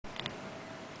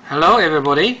Hello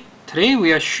everybody, today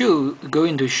we are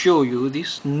going to show you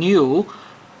this new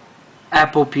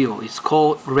Apple Peel. It's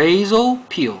called Raisoo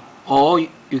Peel, or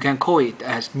you can call it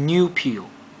as new peel.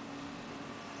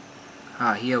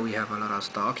 Here we have a lot of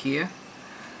stock here.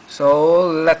 So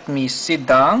let me sit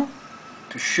down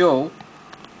to show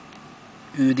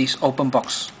you this open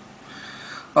box.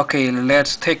 Okay,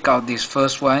 let's take out this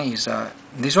first one.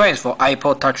 This one is for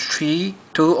iPod Touch 2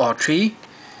 or 3.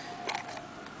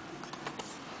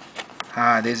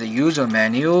 There's a user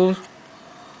manual.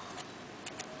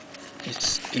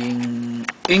 It's in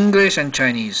English and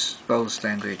Chinese, both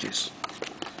languages.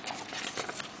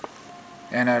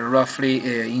 And a roughly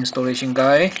installation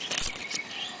guide.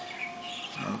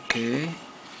 Okay,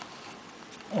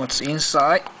 what's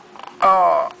inside?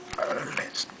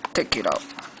 Let's take it out.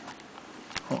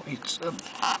 It's a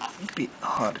bit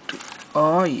hard to.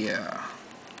 Yeah.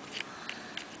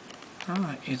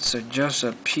 It's just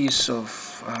a piece of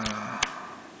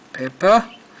paper.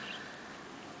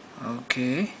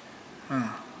 Okay.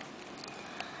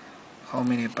 How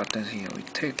many buttons here? We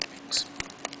tear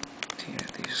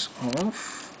this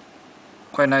off.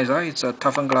 Quite nice, huh? It's a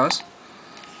toughened glass.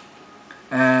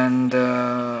 And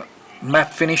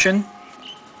matte finishing.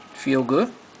 Feel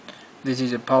good. This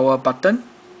is a power button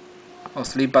or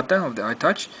sleep button of the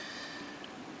iTouch.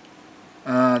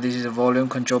 This is a volume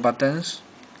control buttons.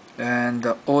 And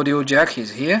the audio jack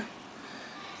is here.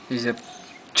 This is a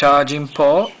charging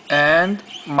port and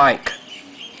mic.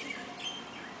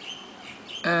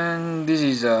 And this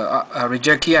is a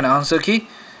reject key and answer key.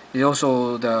 This is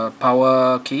also the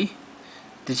power key.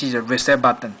 This is a reset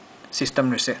button, system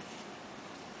reset.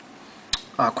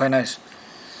 Quite nice.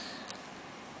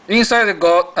 Inside it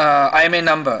got IMEI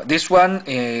number. This one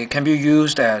can be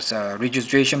used as a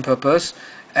registration purpose.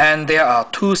 And there are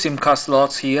 2 SIM card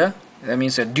slots here. That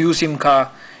means a dual SIM card.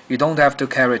 You don't have to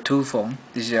carry 2 phones.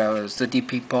 This is a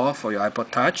 30p port for your iPod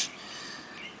Touch.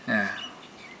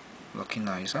 Looking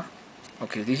nice, huh?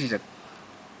 Okay, this is a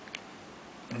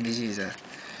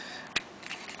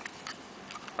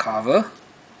cover.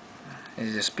 This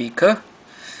is a speaker.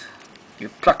 You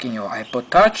plug in your iPod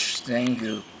Touch, then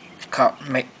you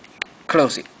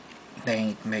close it. Then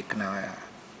it make an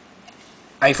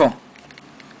iPhone.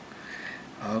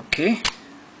 Okay,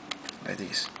 like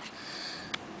this.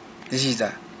 This is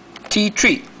a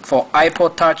T3 for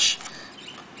iPod Touch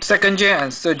 2nd gen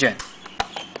and 3rd gen.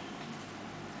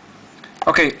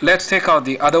 Okay, let's take out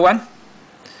the other one.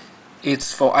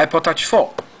 It's for iPod Touch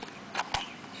 4.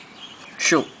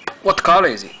 Sure. What color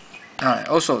is it?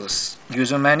 Also the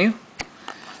user menu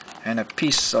and a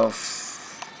piece of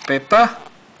paper.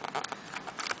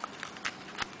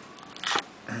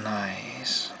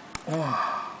 Nice.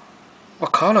 Wow.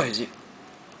 What color is it?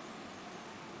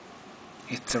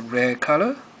 It's a red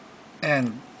color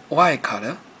and white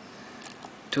color.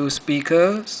 2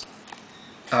 speakers.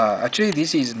 Actually,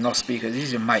 this is not speaker. This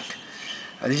is a mic.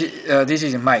 This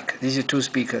is a mic. This is 2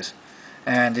 speakers,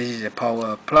 and this is a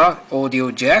power plug,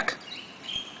 audio jack.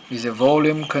 This is a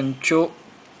volume control,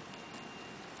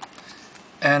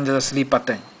 and the sleep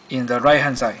button in the right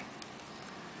hand side.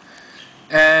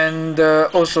 And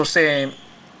also same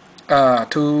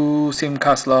 2 SIM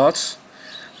card slots,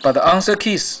 but the answer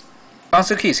key is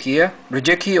here.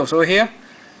 Reject key also here.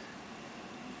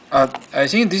 I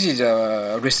think this is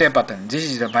a reset button. This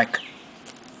is the mic.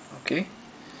 Okay.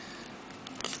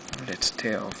 Let's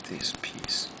tear off this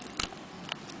piece.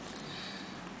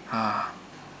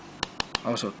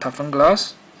 Also toughened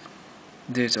glass.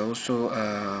 There's also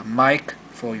a mic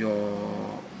for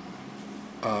your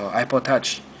iPod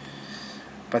Touch.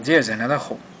 But there's another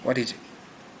hole. What is it?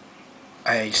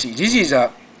 I see. This is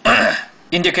a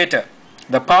indicator.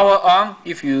 The power on.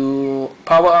 If you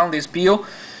power on this peel,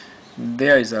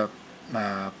 there is a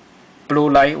blue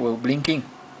light will blinking.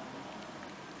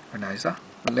 Nice, huh?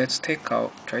 Let's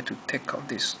try to take out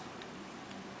this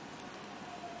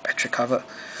battery cover.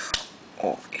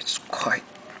 It's quite.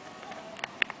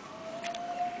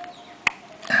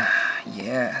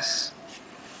 Yes.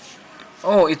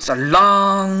 It's a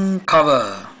long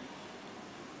cover.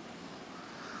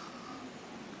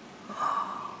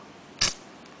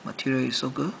 Material is so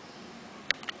good.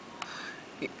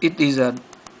 It is a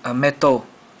metal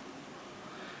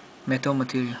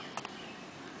material.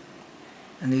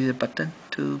 And this is a button,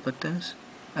 2 buttons,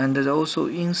 and there's also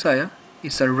inside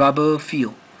it's a rubber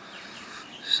feel,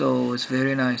 so it's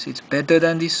very nice. It's better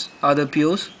than these other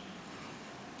peels.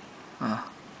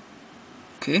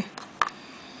 Okay,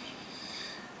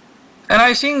 and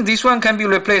I think this one can be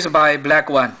replaced by black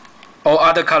one or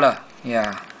other color.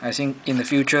 I think in the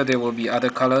future there will be other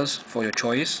colors for your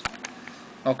choice.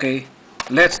 Okay,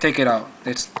 let's take it out.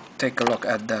 Let's take a look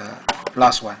at the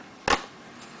last one.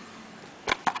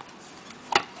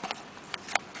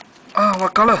 Ah,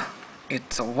 what color?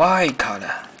 It's a white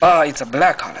color. Ah, it's a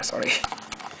black color, sorry.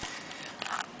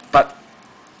 But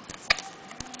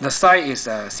the side is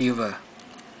silver,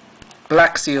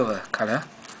 black silver color.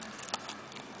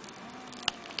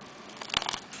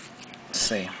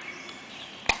 Same.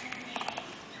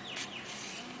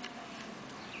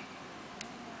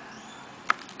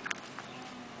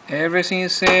 Everything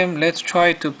is same. Let's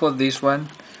try to put this one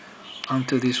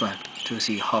onto this one to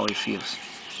see how it feels.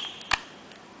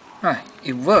 Ah,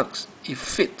 it works, it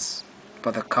fits,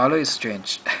 but the color is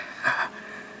strange.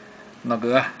 Not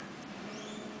good.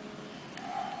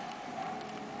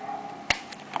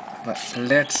 But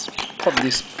let's put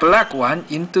this black one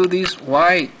into this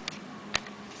white.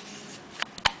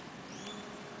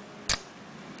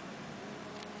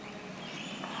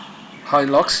 How it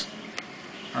looks?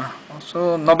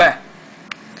 Also not bad.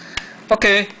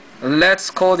 Okay,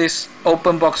 let's call this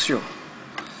open box shoe.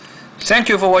 Thank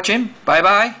you for watching. Bye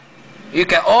bye. You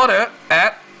can order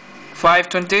at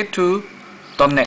 522.net.